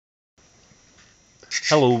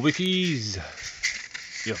Hello Wookies,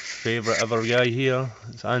 your favourite ever guy here,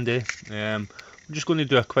 it's Andy. I'm just going to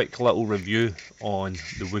do a quick little review on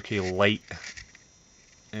the Wookie Lite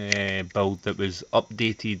build that was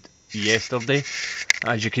updated yesterday.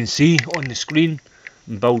 As you can see on the screen,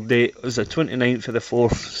 build date is the 29th of the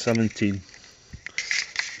 4th, 17.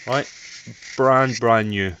 Right, brand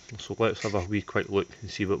new. So let's have a wee quick look and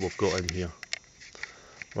see what we've got in here.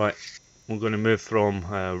 Right, we're going to move from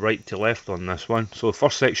right to left on this one. So the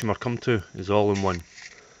first section we're come to is all in one.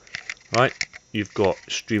 Right, you've got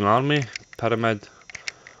Stream Army, Pyramid,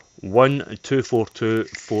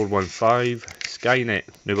 1242415, Skynet.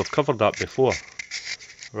 Now we've covered that before.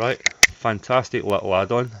 Right, fantastic little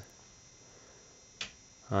add-on.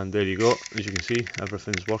 And there you go, as you can see,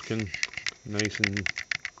 everything's working nice and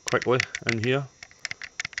quickly in here.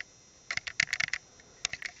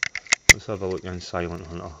 Let's have a look in Silent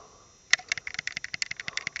Hunter.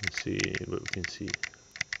 Let's see what we can see.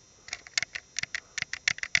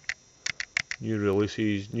 New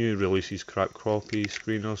releases, crack copy,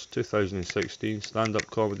 screeners, 2016, stand-up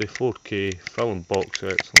comedy, 4K, film box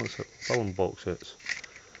sets. Let's have film box sets.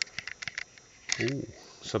 Ooh,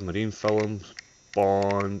 submarine films,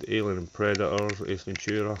 Bond, Alien and Predators, Ace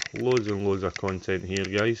Ventura, loads and loads of content here,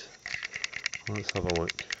 guys. Let's have a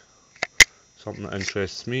look. Something that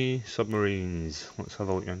interests me, submarines. Let's have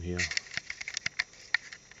a look in here.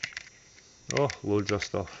 Oh, loads of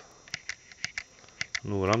stuff. I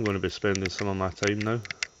know where I'm going to be spending some of my time now.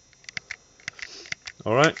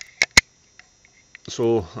 Alright,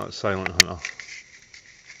 so that's Silent Hunter.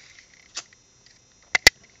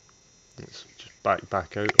 Let's just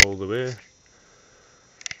back out all the way.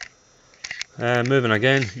 Moving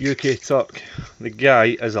again, UK Tuck. The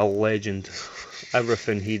guy is a legend.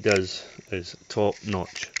 Everything he does is top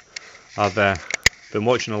notch. I've been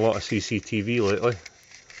watching a lot of CCTV lately.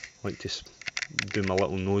 I like to do my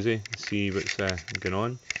little nosy, see what's going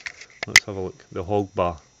on. Let's have a look. The hog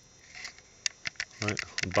bar. Right,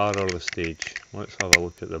 bar or the stage. Let's have a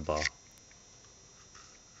look at the bar.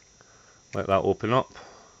 Let that open up.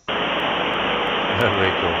 There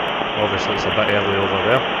we go. Obviously it's a bit early over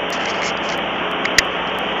there.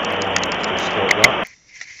 Let's just stop that.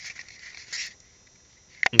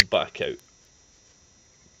 And back out.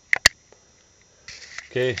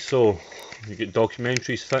 Okay, so you get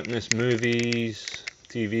documentaries, fitness, movies,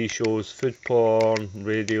 TV shows, food porn,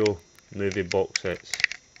 radio, movie box sets.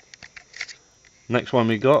 Next one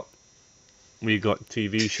we got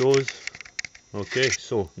TV shows. Okay,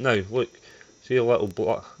 so now look, see a little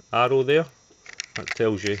black arrow there? That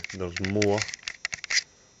tells you there's more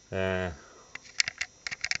to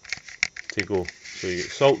go. So you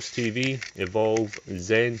get Salts TV, Evolve,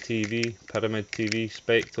 Zen TV, Pyramid TV,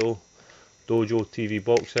 Spectral, Dojo TV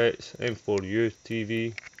box sets, M4U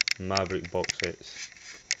TV, Maverick box sets.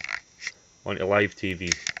 Onto Live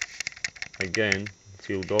TV. Again,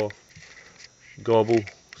 sealed off. Gobble,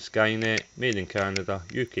 Skynet, Made in Canada,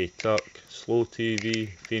 UK Tuck, Slow TV,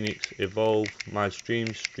 Phoenix, Evolve, Mad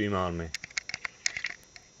Streams, Stream Army.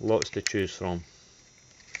 Lots to choose from.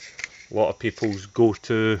 A lot of people's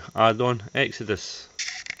go-to add-on, Exodus.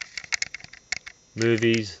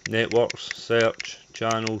 Movies, networks, search,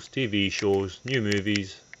 channels, TV shows, new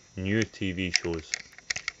movies, new TV shows.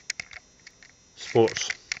 Sports,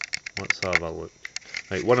 let's have a look.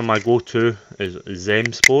 Right, one of my go-to is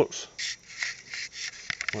Zem Sports.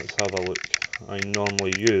 Let's have a look. I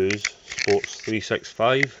normally use Sports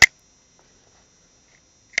 365.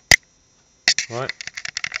 Right,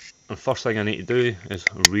 and first thing I need to do is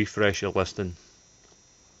refresh your listing.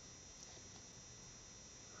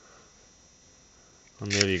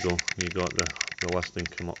 And there you go, you got the listing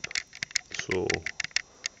come up. So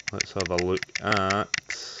let's have a look at,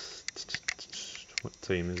 what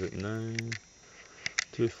time is it now?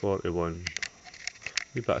 2:41.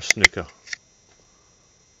 Wee bit of snooker.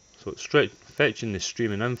 So it's straight fetching the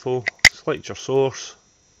streaming info, select your source,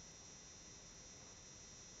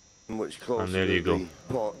 and there you go,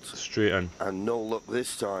 straight in. And no luck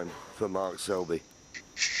this time for Mark Selby.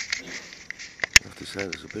 I have to say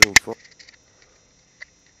it's a bit unfortunate.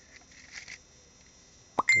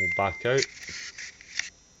 We'll back out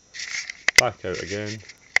again.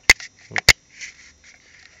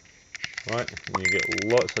 Right, and you get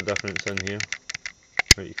lots of difference in here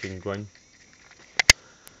that you can go in.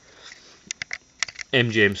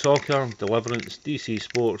 MGM Soccer, Deliverance, DC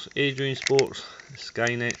Sports, Adrian Sports,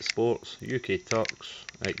 Skynet Sports, UK Tucks.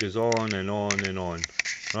 It goes on and on and on.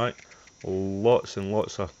 Right, lots and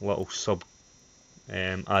lots of little sub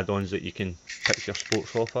add-ons that you can pick your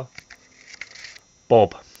sports off of.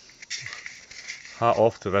 Bob. Hat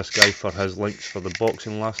off to this guy for his links for the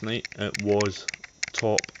boxing last night. It was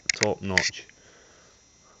top notch.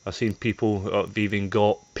 I've seen people who have even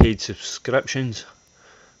got paid subscriptions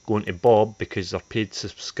going to Bob because their paid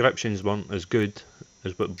subscriptions weren't as good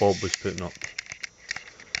as what Bob was putting up.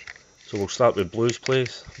 So we'll start with Blues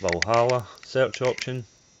Place, Valhalla, search option,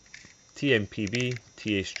 TMPB,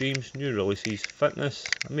 TA streams, new releases, fitness,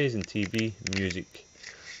 amazing TV, music.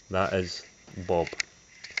 That is Bob.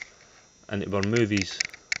 And it were movies.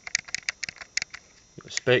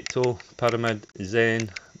 Specto, Pyramid,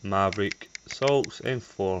 Zen, Maverick, Salts,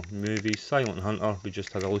 M4, movies, Silent Hunter, we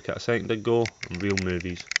just had a look at a second ago, and real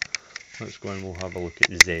movies. Let's go and we'll have a look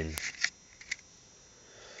at Zen.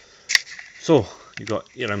 So, you got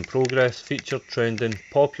your in progress, featured, trending,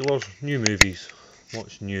 populars, new movies.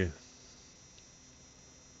 What's new?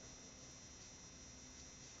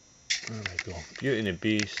 There we go. Beauty and the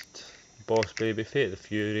Beast, Boss Baby, Fate of the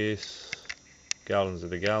Furious, Guardians of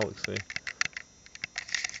the Galaxy,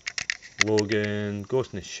 Logan,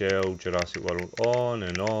 Ghost in the Shell, Jurassic World, on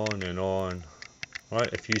and on and on. Right,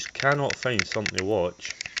 if you cannot find something to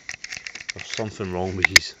watch, there's something wrong with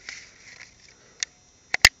these.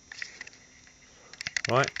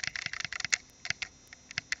 Right,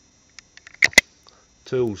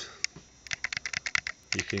 tools.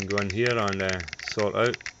 You can go in here and sort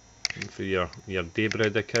out for your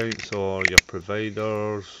Daybread accounts or your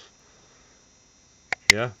providers.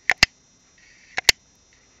 Yeah.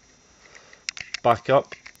 Back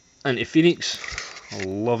up into Phoenix.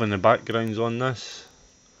 I'm loving the backgrounds on this.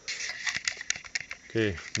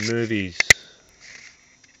 Okay, movies.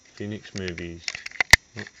 Phoenix movies.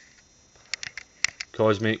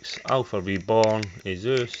 Cosmics, Alpha Reborn,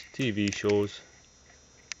 Azus, TV shows,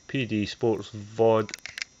 PD Sports, VOD,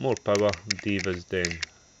 More Power, Divas Den.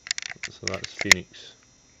 So that's Phoenix.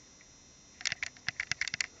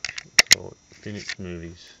 So Phoenix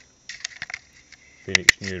movies.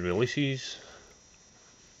 Phoenix new releases.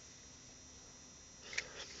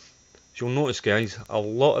 You'll notice, guys, a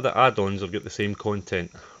lot of the add-ons have got the same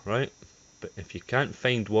content, right? But if you can't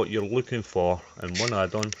find what you're looking for in one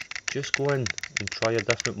add-on, just go in and try a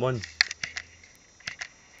different one.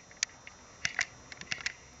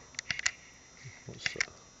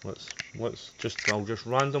 I'll just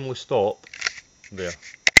randomly stop there.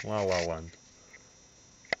 La La Land.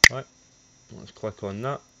 Right, let's click on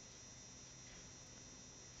that.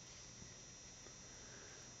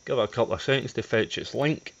 Give it a couple of seconds to fetch its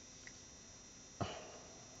link.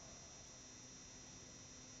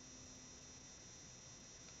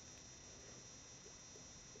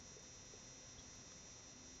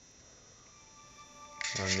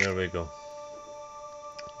 And there we go.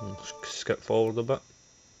 We'll skip forward a bit.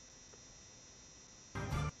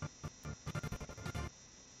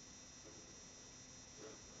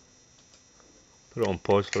 Put it on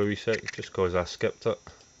pause for a wee sec, just because I skipped it.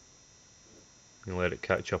 And let it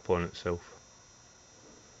catch up on itself.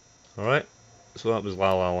 Alright, so that was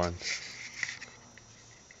La La Land.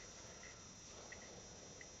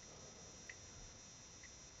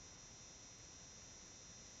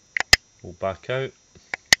 We'll back out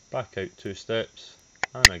 2 steps,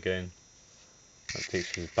 and again. That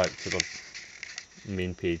takes us back to the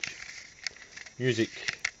main page. Music.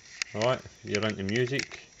 Alright, if you're into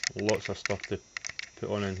music, lots of stuff to put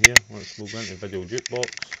on in here. Let's move into video jukebox.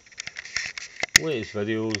 Latest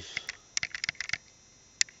videos.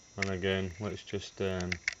 And again, let's just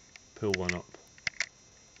pull one up.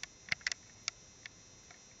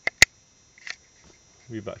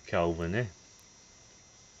 Wee bit of Calvin, eh?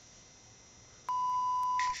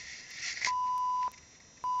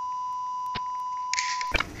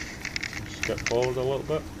 Skip forward a little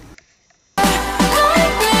bit.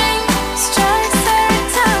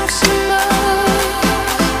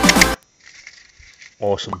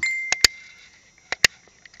 Awesome.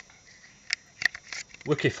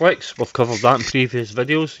 Wookie Flicks, we've covered that in previous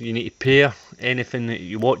videos. You need to pair anything that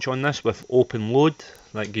you watch on this with open load.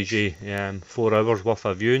 That gives you 4 hours worth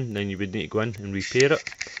of viewing, then you would need to go in and repair it.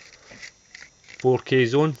 4K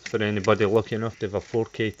zone, for anybody lucky enough to have a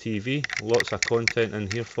 4K TV. Lots of content in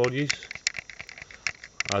here for you.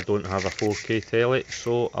 I don't have a 4K telly,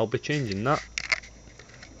 so I'll be changing that.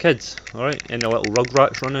 Kids, alright, any little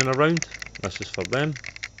rugrats running around, this is for them.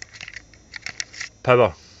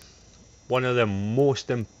 Power, one of the most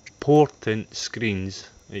important screens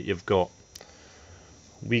that you've got.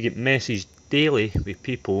 We get messages daily with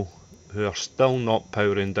people who are still not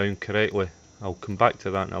powering down correctly. I'll come back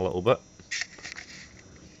to that in a little bit.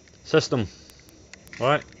 System,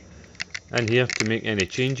 alright, in here to make any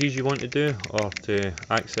changes you want to do or to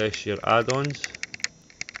access your add-ons.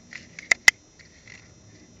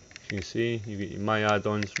 As you can see, you've got your My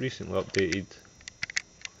Add-ons recently updated.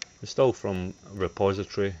 Install from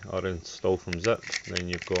repository or install from zip, then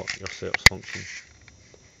you've got your search function.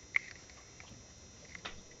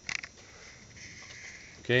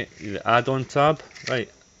 Okay, the add-on tab.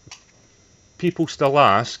 Right, people still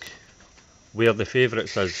ask where the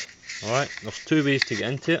favourites is. Alright, there's two ways to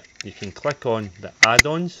get into it. You can click on the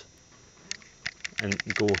add-ons and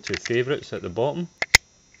go to favourites at the bottom.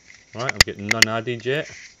 Alright, I've got none added yet.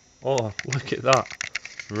 Oh, look at that.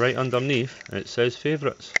 Right underneath it says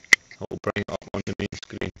favourites. I'll bring it up on the main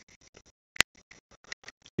screen.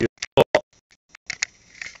 You've got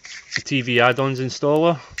the TV add-ons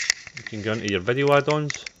installer. You can go into your video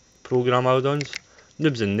add-ons, program add-ons,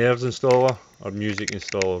 Noobs and Nerds installer, or music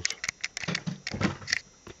installers.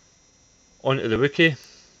 Onto the wiki.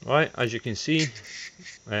 Right, as you can see,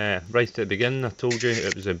 right at the beginning I told you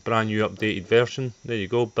it was a brand new updated version. There you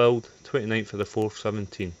go, build 29th of the 4th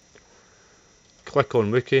 17. Click on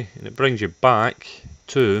wiki and it brings you back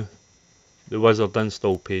to the wizard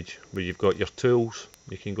install page where you've got your tools.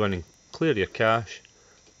 You can go in and clear your cache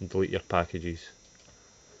and delete your packages.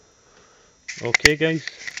 Okay guys,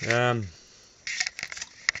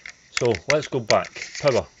 so let's go back.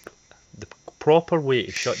 Power. The proper way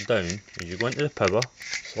to shut down is you go into the power,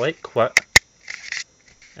 select quit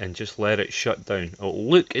and just let it shut down. It'll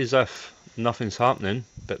look as if nothing's happening,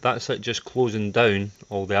 but that's it just closing down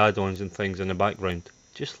all the add-ons and things in the background.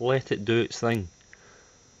 Just let it do its thing.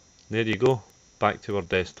 There you go, back to our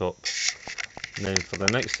desktop. And then for the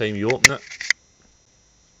next time you open it,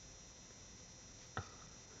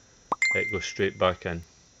 it goes straight back in.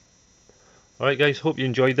 Alright guys, hope you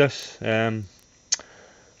enjoyed this.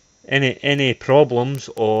 Any problems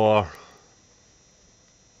or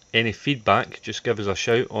any feedback, just give us a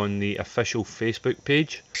shout on the official Facebook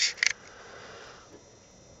page.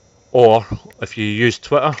 Or if you use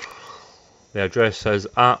Twitter, the address is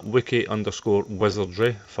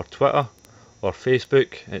 @wiki_wizardry for Twitter, or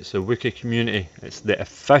Facebook, it's the Wiki community. It's the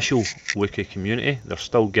official Wiki community. There's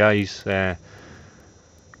still guys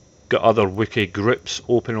got other Wiki groups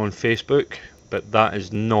open on Facebook, but that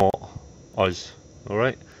is not us.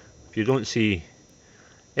 Alright, if you don't see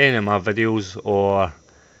any of my videos or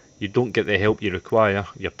you don't get the help you require,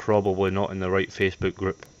 you're probably not in the right Facebook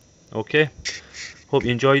group. Okay, hope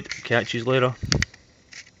you enjoyed. Catch you later.